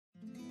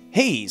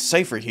Hey,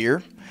 Cypher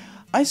here.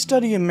 I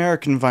study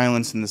American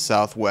violence in the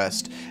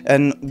Southwest,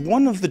 and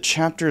one of the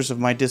chapters of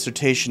my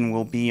dissertation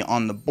will be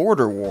on the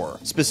Border War,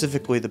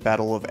 specifically the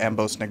Battle of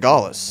Ambos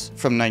Nogales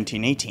from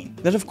 1918.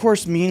 That of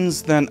course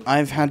means that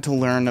I've had to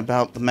learn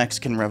about the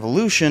Mexican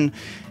Revolution,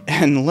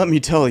 and let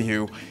me tell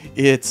you,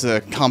 it's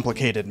a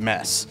complicated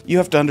mess. You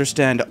have to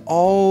understand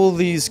all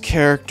these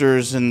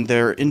characters and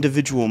their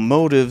individual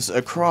motives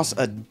across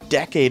a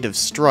decade of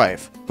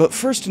strife. But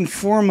first and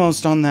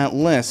foremost on that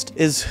list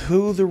is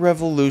who the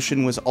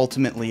revolution was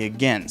ultimately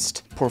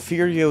against: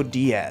 Porfirio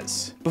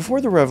Diaz. Before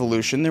the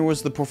revolution, there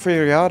was the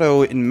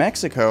Porfiriato in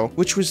Mexico,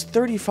 which was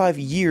 35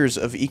 years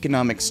of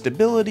economic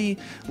stability,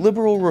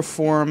 liberal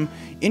reform,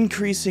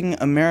 increasing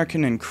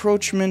American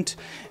encroachment,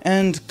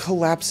 and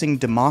collapsing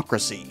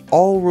democracy,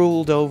 all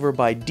ruled over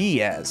by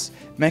Diaz,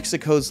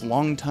 Mexico's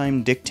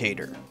longtime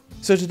dictator.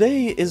 So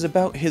today is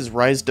about his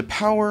rise to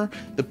power,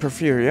 the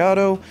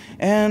Porfiriato,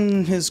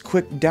 and his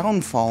quick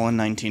downfall in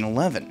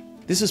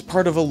 1911. This is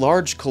part of a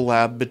large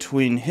collab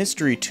between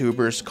history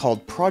tubers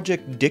called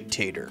Project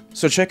Dictator.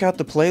 So check out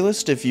the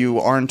playlist if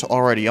you aren't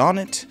already on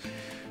it,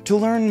 to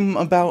learn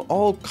about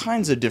all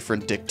kinds of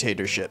different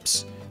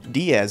dictatorships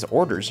Diaz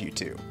orders you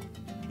to.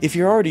 If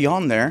you're already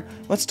on there,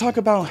 let's talk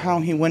about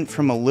how he went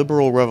from a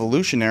liberal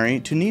revolutionary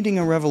to needing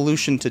a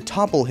revolution to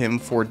topple him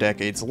 4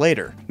 decades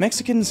later.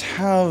 Mexicans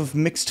have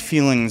mixed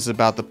feelings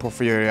about the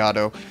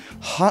Porfiriato,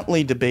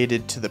 hotly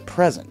debated to the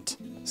present.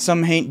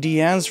 Some hate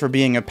Diaz for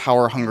being a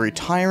power-hungry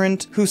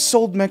tyrant who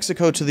sold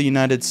Mexico to the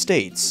United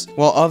States,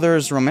 while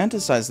others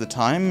romanticize the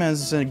time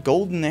as a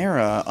golden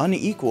era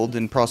unequaled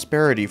in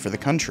prosperity for the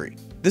country.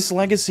 This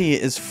legacy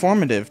is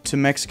formative to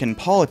Mexican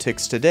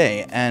politics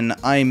today, and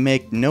I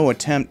make no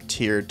attempt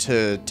here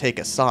to take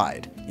a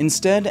side.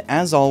 Instead,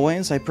 as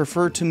always, I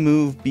prefer to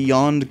move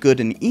beyond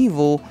good and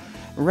evil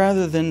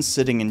rather than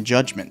sitting in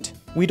judgment.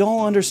 We'd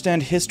all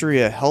understand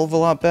history a hell of a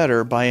lot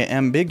better by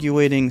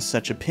ambiguating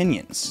such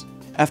opinions.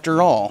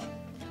 After all,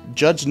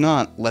 judge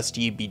not lest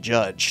ye be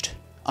judged.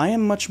 I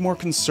am much more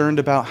concerned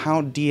about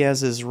how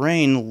Diaz's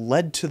reign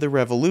led to the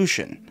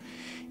revolution.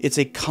 It's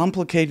a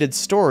complicated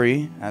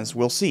story, as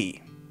we'll see.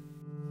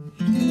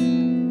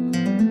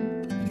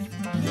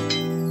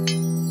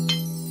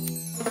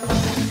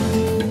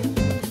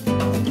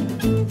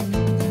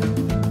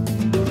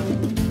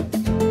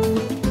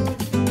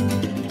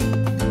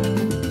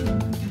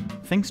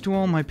 Thanks to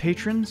all my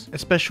patrons,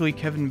 especially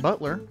Kevin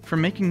Butler, for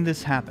making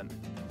this happen.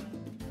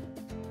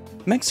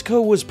 Mexico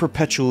was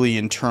perpetually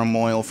in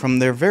turmoil from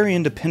their very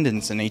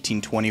independence in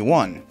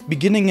 1821.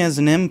 Beginning as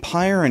an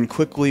empire and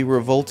quickly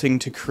revolting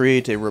to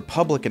create a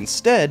republic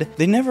instead,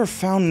 they never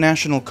found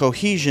national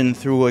cohesion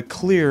through a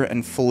clear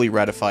and fully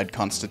ratified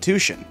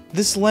constitution.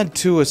 This led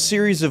to a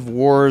series of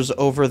wars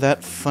over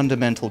that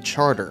fundamental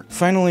charter,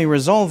 finally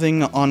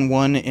resolving on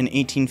one in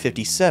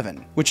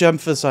 1857, which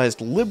emphasized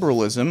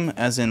liberalism,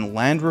 as in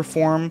land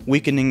reform,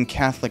 weakening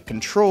Catholic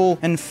control,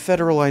 and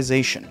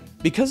federalization.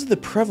 Because of the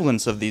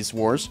prevalence of these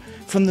wars,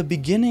 from the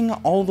beginning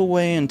all the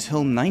way until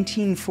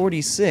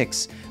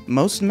 1946,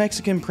 most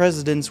Mexican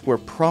presidents were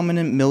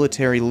prominent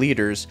military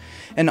leaders,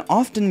 and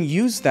often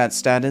used that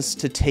status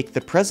to take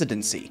the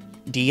presidency.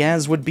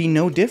 Diaz would be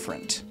no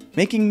different.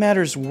 Making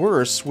matters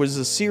worse was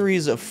a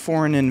series of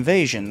foreign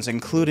invasions,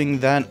 including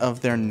that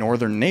of their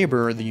northern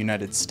neighbor, the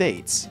United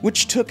States,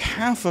 which took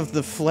half of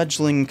the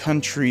fledgling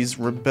country's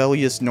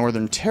rebellious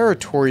northern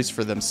territories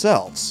for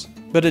themselves.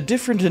 But a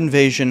different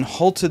invasion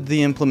halted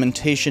the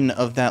implementation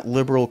of that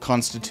liberal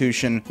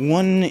constitution,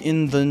 one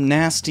in the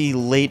nasty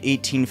late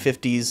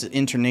 1850s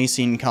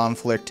internecine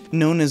conflict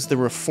known as the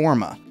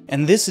Reforma,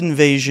 and this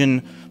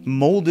invasion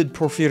molded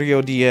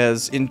Porfirio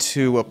Diaz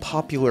into a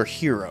popular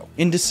hero.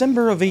 In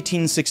December of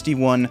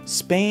 1861,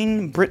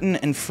 Spain, Britain,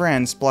 and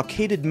France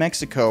blockaded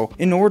Mexico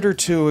in order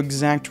to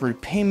exact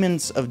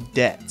repayments of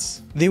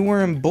debts. They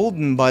were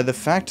emboldened by the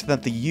fact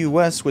that the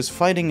US was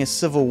fighting a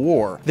civil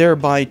war,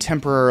 thereby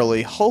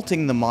temporarily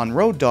halting the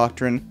Monroe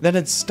Doctrine that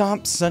had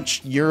stopped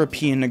such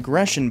European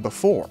aggression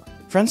before.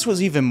 France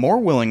was even more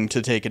willing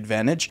to take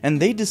advantage, and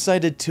they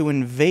decided to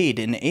invade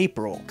in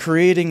April,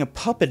 creating a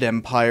puppet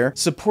empire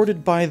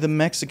supported by the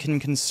Mexican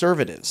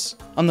conservatives.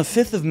 On the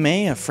 5th of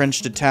May, a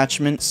French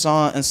detachment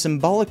saw a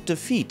symbolic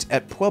defeat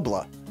at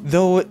Puebla.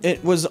 Though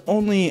it was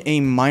only a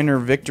minor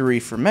victory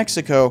for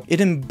Mexico, it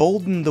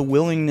emboldened the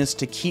willingness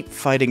to keep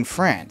fighting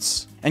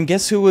France. And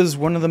guess who was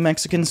one of the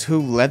Mexicans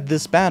who led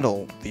this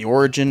battle, the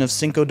origin of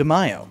Cinco de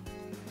Mayo?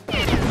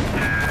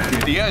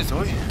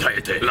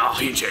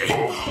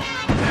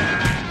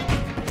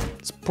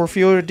 It's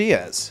Porfirio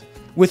Diaz.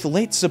 With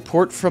late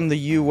support from the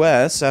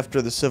US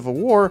after the Civil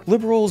War,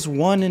 liberals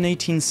won in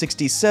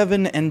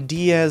 1867 and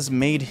Diaz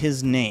made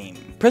his name.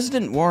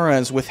 President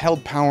Juarez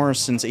withheld power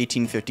since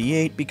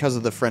 1858 because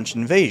of the French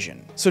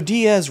invasion, so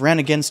Diaz ran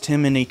against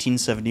him in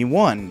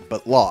 1871,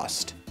 but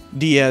lost.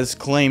 Diaz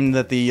claimed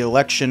that the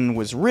election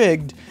was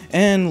rigged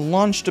and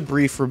launched a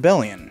brief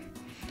rebellion.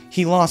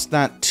 He lost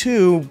that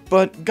too,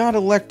 but got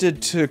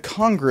elected to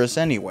Congress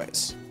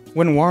anyways.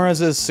 When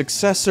Juarez's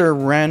successor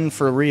ran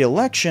for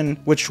re-election,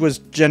 which was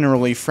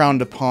generally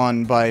frowned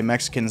upon by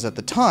Mexicans at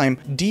the time,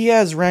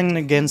 Diaz ran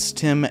against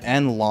him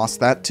and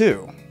lost that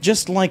too.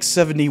 Just like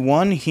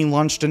 71, he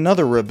launched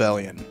another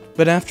rebellion.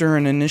 But after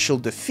an initial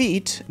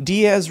defeat,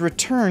 Diaz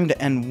returned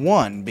and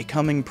won,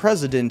 becoming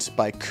president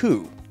by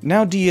coup.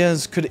 Now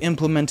Diaz could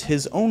implement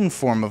his own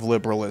form of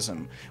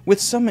liberalism, with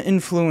some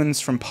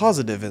influence from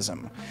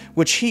positivism,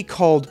 which he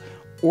called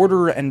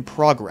order and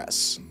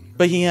progress.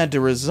 But he had to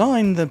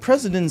resign the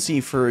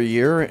presidency for a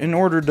year in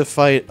order to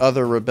fight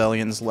other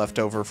rebellions left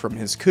over from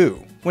his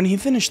coup. When he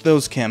finished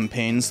those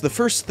campaigns, the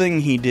first thing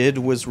he did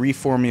was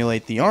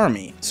reformulate the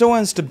army, so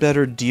as to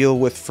better deal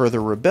with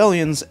further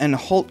rebellions and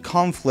halt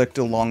conflict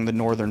along the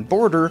northern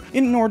border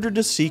in order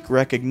to seek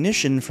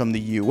recognition from the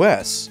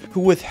US,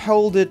 who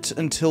withheld it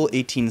until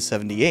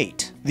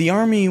 1878. The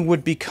army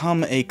would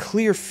become a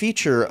clear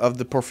feature of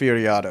the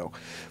Porfiriato,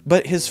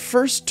 but his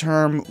first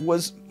term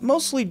was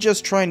mostly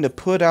just trying to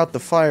put out the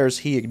fires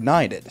he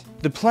ignited.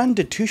 The Plan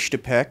de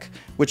Tuxtepec,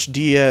 which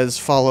Diaz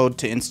followed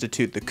to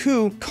institute the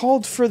coup,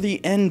 called for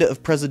the end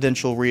of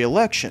presidential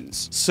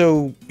re-elections,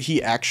 so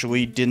he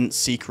actually didn't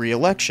seek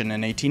re-election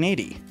in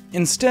 1880.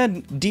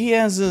 Instead,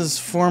 Diaz's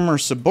former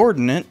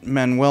subordinate,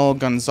 Manuel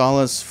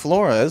González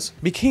Flores,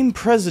 became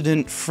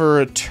president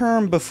for a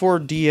term before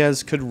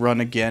Diaz could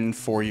run again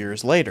 4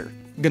 years later.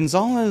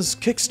 González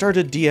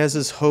kickstarted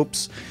Diaz's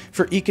hopes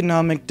for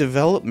economic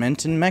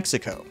development in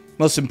Mexico.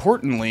 Most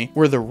importantly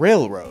were the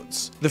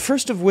railroads, the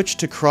first of which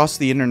to cross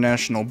the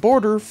international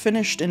border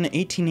finished in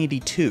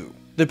 1882.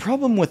 The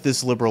problem with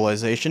this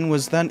liberalization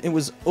was that it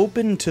was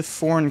open to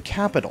foreign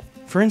capital.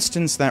 For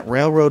instance, that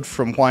railroad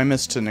from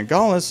Guaymas to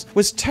Nogales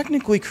was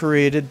technically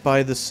created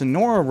by the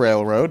Sonora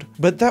Railroad,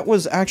 but that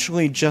was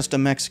actually just a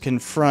Mexican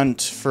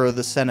front for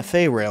the Santa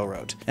Fe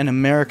Railroad, an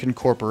American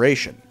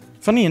corporation.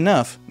 Funny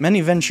enough, many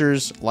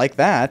ventures like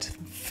that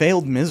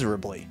failed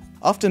miserably,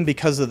 often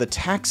because of the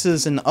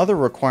taxes and other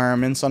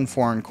requirements on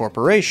foreign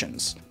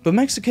corporations. But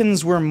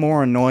Mexicans were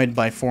more annoyed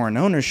by foreign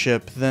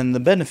ownership than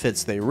the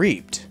benefits they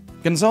reaped.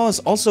 González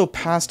also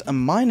passed a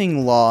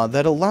mining law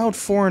that allowed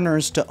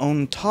foreigners to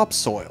own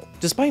topsoil.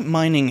 Despite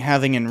mining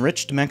having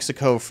enriched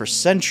Mexico for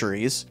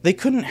centuries, they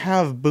couldn't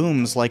have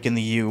booms like in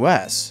the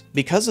US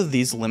because of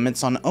these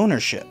limits on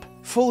ownership.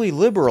 Fully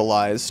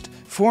liberalized,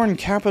 foreign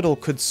capital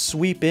could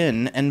sweep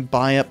in and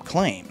buy up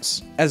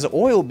claims. As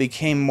oil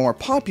became more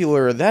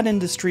popular, that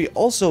industry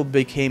also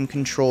became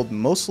controlled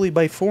mostly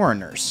by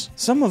foreigners.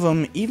 Some of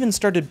them even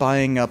started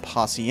buying up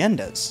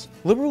haciendas.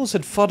 Liberals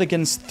had fought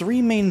against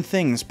three main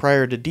things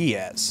prior to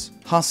Diaz: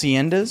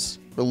 haciendas,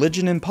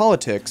 religion and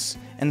politics,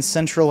 and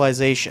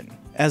centralization.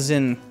 As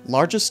in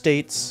large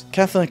estates,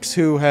 Catholics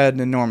who had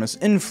enormous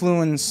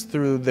influence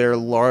through their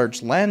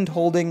large land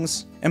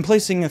holdings, and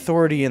placing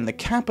authority in the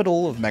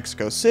capital of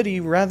Mexico City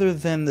rather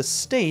than the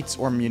states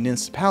or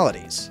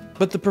municipalities.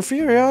 But the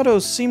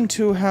Porfiriatos seem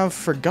to have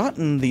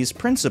forgotten these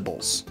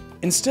principles.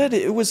 Instead,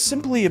 it was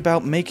simply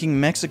about making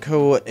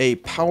Mexico a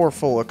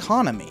powerful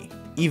economy,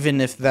 even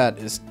if that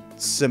is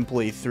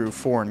simply through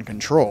foreign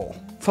control.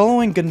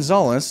 Following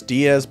González,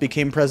 Diaz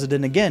became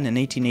president again in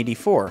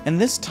 1884, and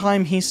this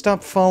time he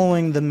stopped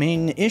following the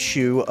main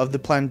issue of the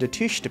Plan de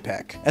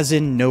Tuxtepec, as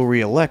in no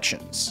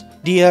re-elections.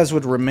 Diaz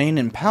would remain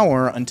in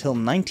power until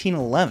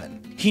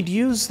 1911. He'd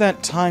use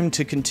that time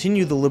to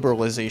continue the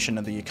liberalization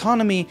of the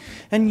economy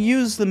and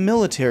use the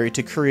military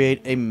to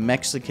create a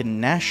Mexican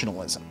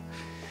nationalism,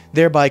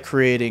 thereby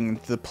creating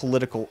the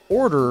political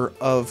order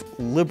of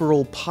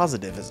liberal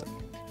positivism.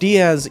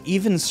 Diaz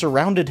even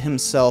surrounded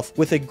himself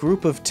with a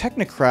group of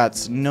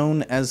technocrats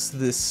known as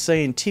the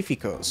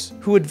Científicos,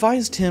 who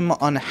advised him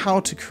on how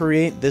to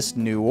create this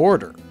new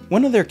order.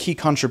 One of their key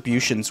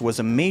contributions was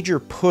a major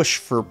push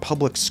for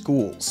public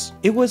schools.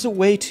 It was a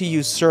way to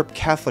usurp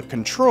Catholic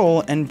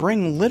control and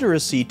bring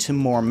literacy to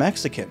more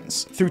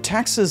Mexicans. Through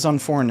taxes on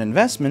foreign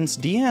investments,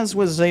 Diaz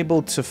was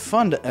able to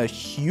fund a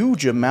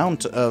huge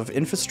amount of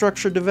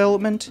infrastructure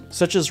development,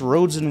 such as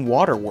roads and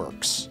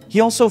waterworks. He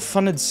also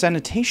funded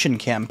sanitation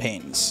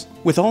campaigns.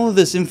 With all of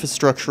this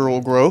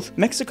infrastructural growth,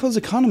 Mexico's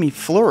economy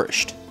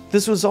flourished.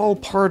 This was all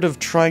part of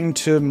trying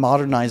to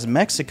modernize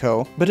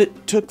Mexico, but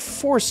it took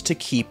force to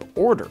keep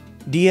order.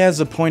 Diaz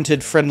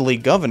appointed friendly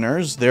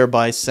governors,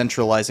 thereby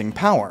centralizing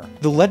power.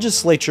 The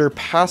legislature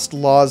passed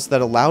laws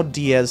that allowed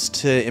Diaz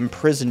to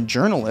imprison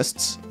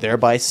journalists,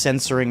 thereby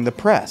censoring the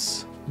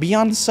press.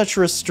 Beyond such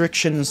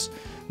restrictions,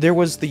 there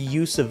was the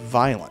use of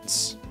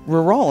violence.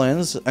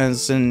 Rurales,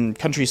 as in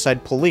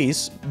countryside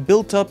police,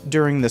 built up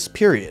during this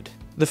period.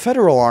 The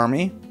federal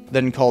army,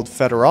 then called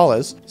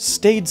federales,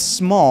 stayed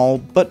small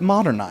but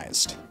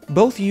modernized.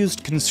 Both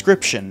used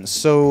conscription,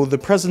 so the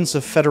presence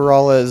of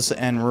federales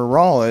and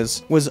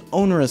rurales was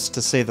onerous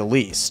to say the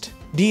least.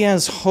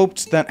 Diaz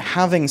hoped that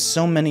having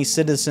so many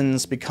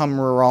citizens become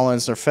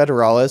rurales or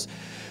federales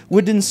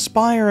would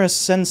inspire a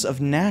sense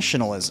of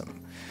nationalism,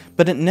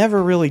 but it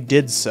never really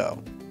did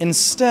so.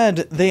 Instead,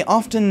 they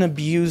often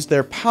abused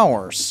their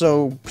power,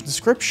 so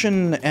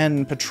conscription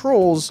and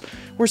patrols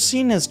were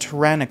seen as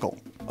tyrannical.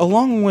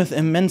 Along with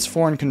immense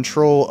foreign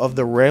control of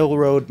the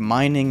railroad,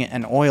 mining,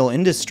 and oil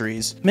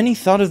industries, many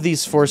thought of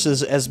these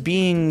forces as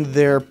being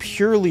there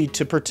purely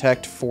to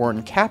protect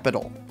foreign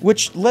capital,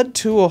 which led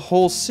to a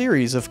whole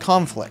series of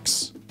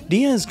conflicts.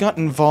 Diaz got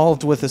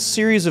involved with a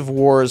series of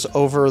wars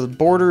over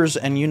borders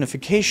and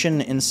unification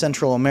in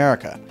Central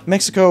America.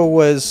 Mexico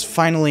was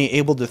finally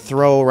able to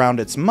throw around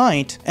its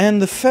might,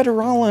 and the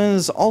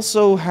Federales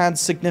also had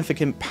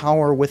significant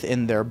power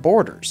within their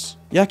borders.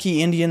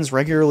 Yaqui Indians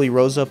regularly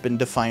rose up in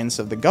defiance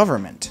of the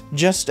government.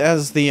 Just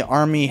as the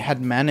army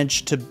had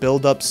managed to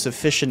build up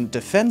sufficient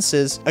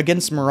defenses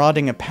against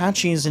marauding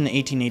Apaches in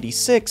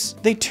 1886,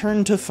 they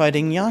turned to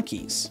fighting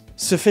Yaquis.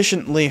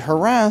 Sufficiently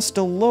harassed,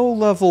 a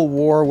low-level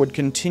war would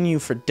continue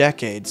for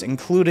decades,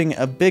 including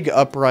a big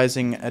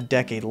uprising a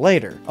decade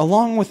later.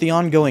 Along with the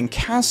ongoing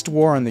caste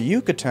war in the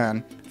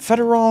Yucatan,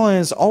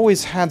 Federales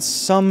always had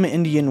some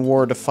Indian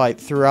war to fight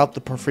throughout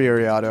the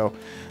Porfiriato,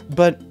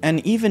 but an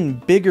even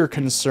bigger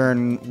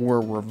concern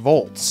were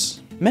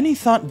revolts. Many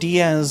thought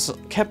Diaz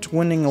kept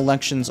winning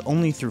elections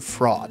only through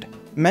fraud.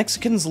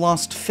 Mexicans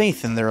lost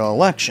faith in their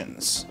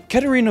elections.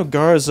 Queterino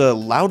Garza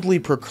loudly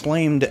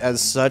proclaimed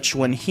as such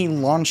when he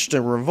launched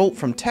a revolt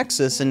from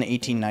Texas in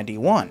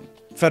 1891.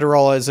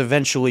 Federales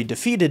eventually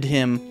defeated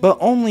him, but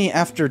only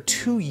after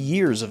 2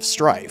 years of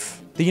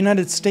strife. The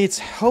United States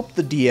helped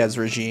the Diaz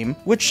regime,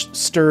 which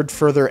stirred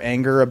further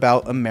anger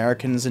about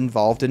Americans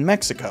involved in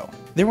Mexico.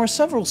 There were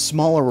several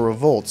smaller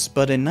revolts,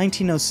 but a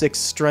 1906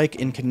 strike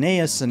in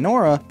Canella,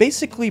 Sonora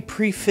basically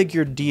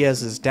prefigured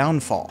Diaz's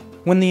downfall.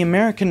 When the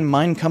American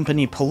Mine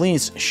Company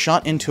police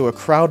shot into a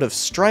crowd of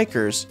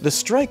strikers, the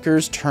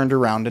strikers turned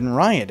around and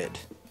rioted.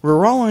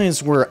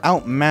 Rurales were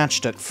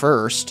outmatched at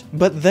first,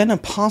 but then a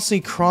posse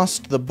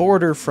crossed the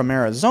border from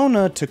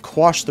Arizona to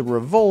quash the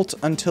revolt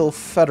until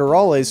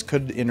Federales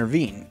could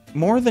intervene.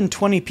 More than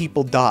 20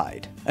 people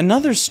died.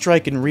 Another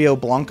strike in Rio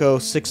Blanco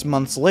 6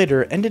 months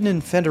later ended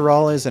in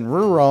Federales and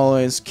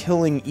Rurales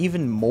killing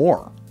even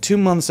more. 2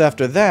 months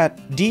after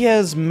that,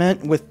 Diaz met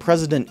with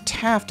President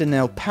Taft in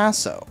El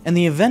Paso, and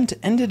the event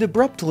ended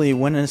abruptly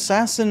when an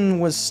assassin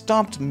was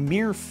stopped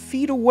mere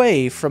feet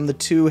away from the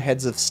two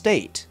heads of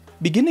state.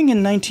 Beginning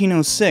in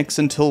 1906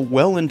 until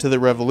well into the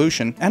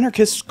revolution,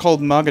 anarchists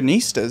called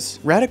Magonistas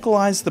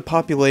radicalized the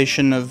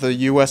population of the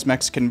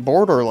US-Mexican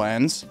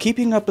borderlands,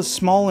 keeping up a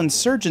small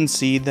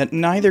insurgency that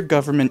neither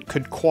government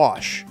could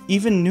quash.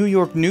 Even New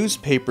York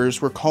newspapers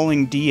were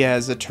calling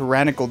Diaz a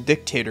tyrannical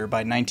dictator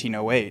by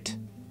 1908.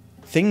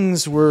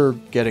 Things were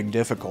getting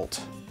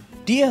difficult.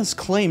 Diaz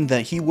claimed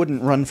that he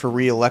wouldn't run for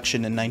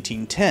re-election in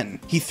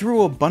 1910. He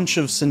threw a bunch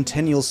of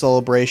centennial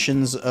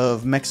celebrations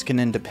of Mexican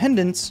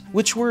independence,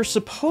 which were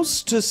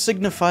supposed to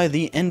signify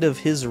the end of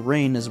his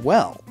reign as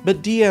well.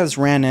 But Diaz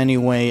ran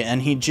anyway,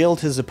 and he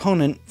jailed his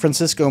opponent,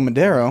 Francisco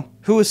Madero,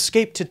 who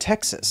escaped to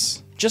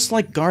Texas. Just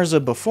like Garza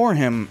before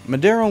him,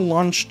 Madero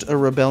launched a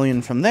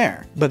rebellion from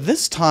there. But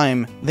this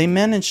time, they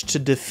managed to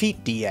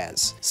defeat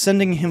Diaz,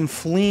 sending him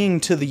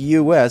fleeing to the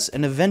US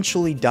and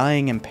eventually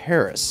dying in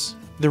Paris.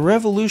 The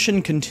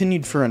revolution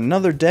continued for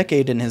another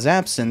decade in his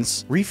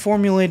absence,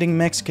 reformulating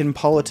Mexican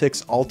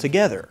politics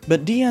altogether.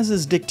 But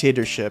Diaz's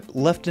dictatorship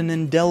left an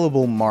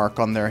indelible mark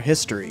on their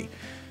history,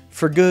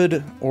 for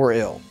good or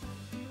ill.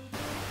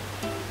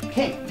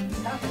 King,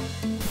 stop it.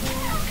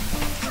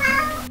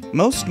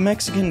 Most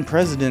Mexican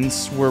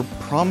presidents were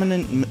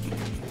prominent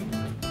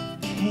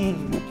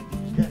King,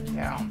 get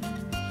down.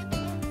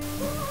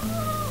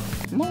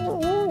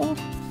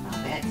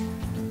 Stop it.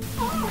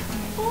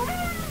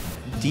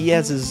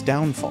 Diaz's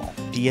downfall.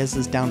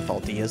 Diaz's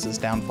downfall. Diaz's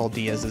downfall.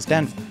 Diaz's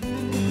downfall.